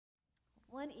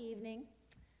One evening,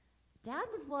 Dad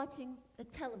was watching the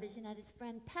television at his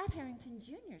friend Pat Harrington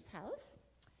Jr.'s house,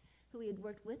 who he had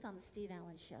worked with on the Steve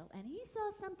Allen Show, and he saw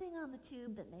something on the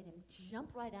tube that made him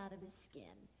jump right out of his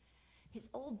skin. His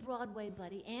old Broadway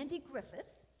buddy, Andy Griffith,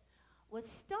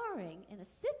 was starring in a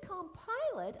sitcom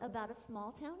pilot about a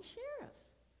small-town sheriff.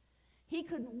 He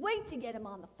couldn't wait to get him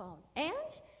on the phone.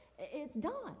 Ange, it's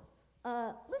Don.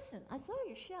 Listen, I saw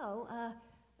your show.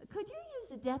 Could you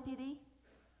use a deputy?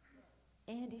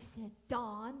 Andy said,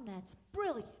 Don, that's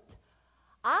brilliant.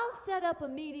 I'll set up a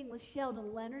meeting with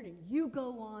Sheldon Leonard and you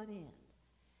go on in.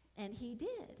 And he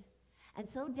did. And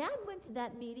so Dad went to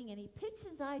that meeting and he pitched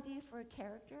his idea for a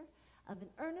character of an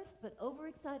earnest but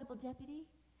overexcitable deputy,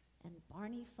 and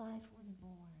Barney Fife was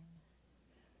born.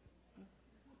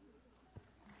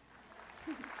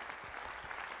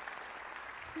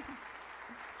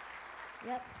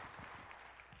 Yep.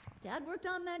 Dad worked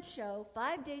on that show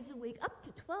 5 days a week, up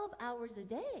to 12 hours a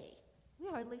day. We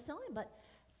hardly saw him, but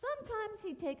sometimes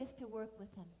he'd take us to work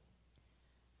with him.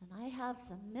 And I have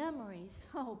some memories.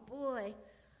 Oh, boy.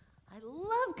 I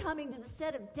love coming to the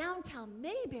set of Downtown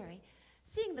Mayberry,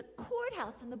 seeing the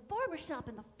courthouse and the barbershop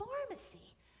and the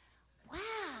pharmacy.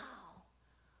 Wow.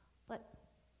 But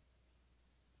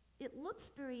it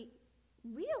looks very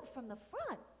real from the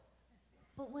front.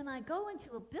 But when I go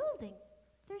into a building,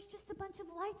 there's just a bunch of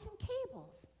lights and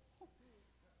cables.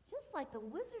 Just like the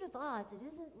Wizard of Oz, it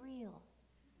isn't real.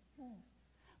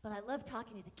 But I love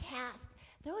talking to the cast.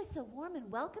 They're always so warm and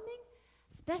welcoming,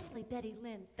 especially Betty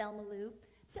Lynn, Thelma Lou.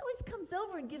 She always comes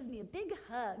over and gives me a big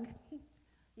hug.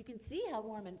 You can see how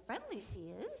warm and friendly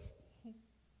she is.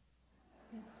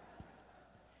 And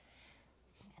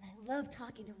I love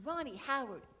talking to Ronnie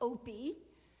Howard, Opie.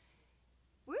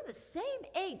 We're the same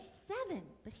age, 7,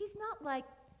 but he's not like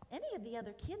any of the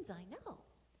other kids I know.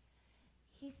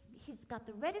 He's got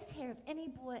the reddest hair of any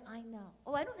boy I know.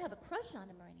 Oh, I don't have a crush on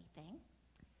him or anything.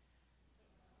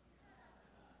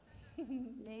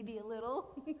 Maybe a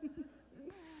little.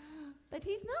 But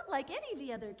he's not like any of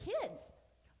the other kids.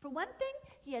 For one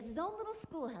thing, he has his own little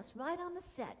schoolhouse right on the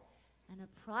set and a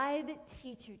private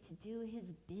teacher to do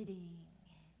his bidding.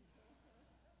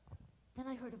 Then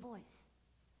I heard a voice.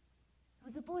 It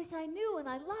was a voice I knew and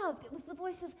I loved. It was the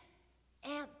voice of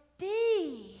Aunt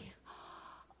Bee.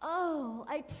 Oh,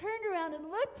 I turned around and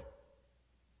looked.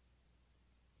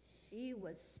 She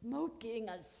was smoking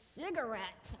a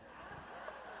cigarette.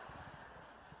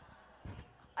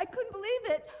 I couldn't believe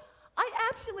it. I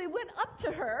actually went up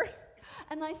to her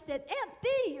and I said, Aunt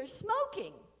Bee, you're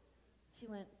smoking. She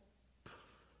went,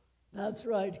 that's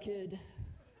right, kid.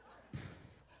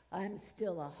 I'm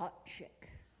still a hot chick.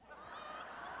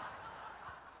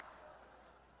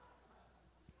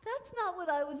 That's not what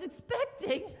I was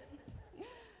expecting.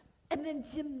 And then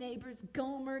Jim Neighbors,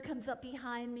 Gomer, comes up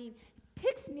behind me,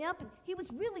 picks me up, and he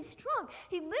was really strong.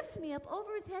 He lifts me up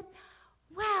over his head.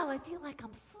 Wow, I feel like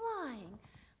I'm flying.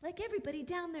 Like everybody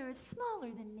down there is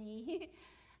smaller than me.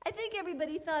 I think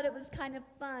everybody thought it was kind of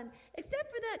fun, except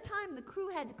for that time the crew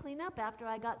had to clean up after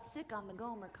I got sick on the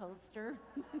Gomer coaster.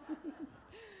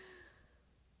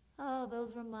 Oh,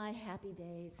 those were my happy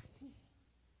days.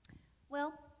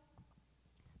 Well,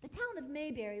 the town of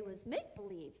Mayberry was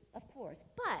make-believe, of course,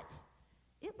 but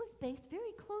it was based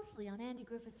very closely on Andy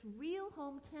Griffith's real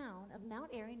hometown of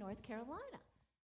Mount Airy, North Carolina.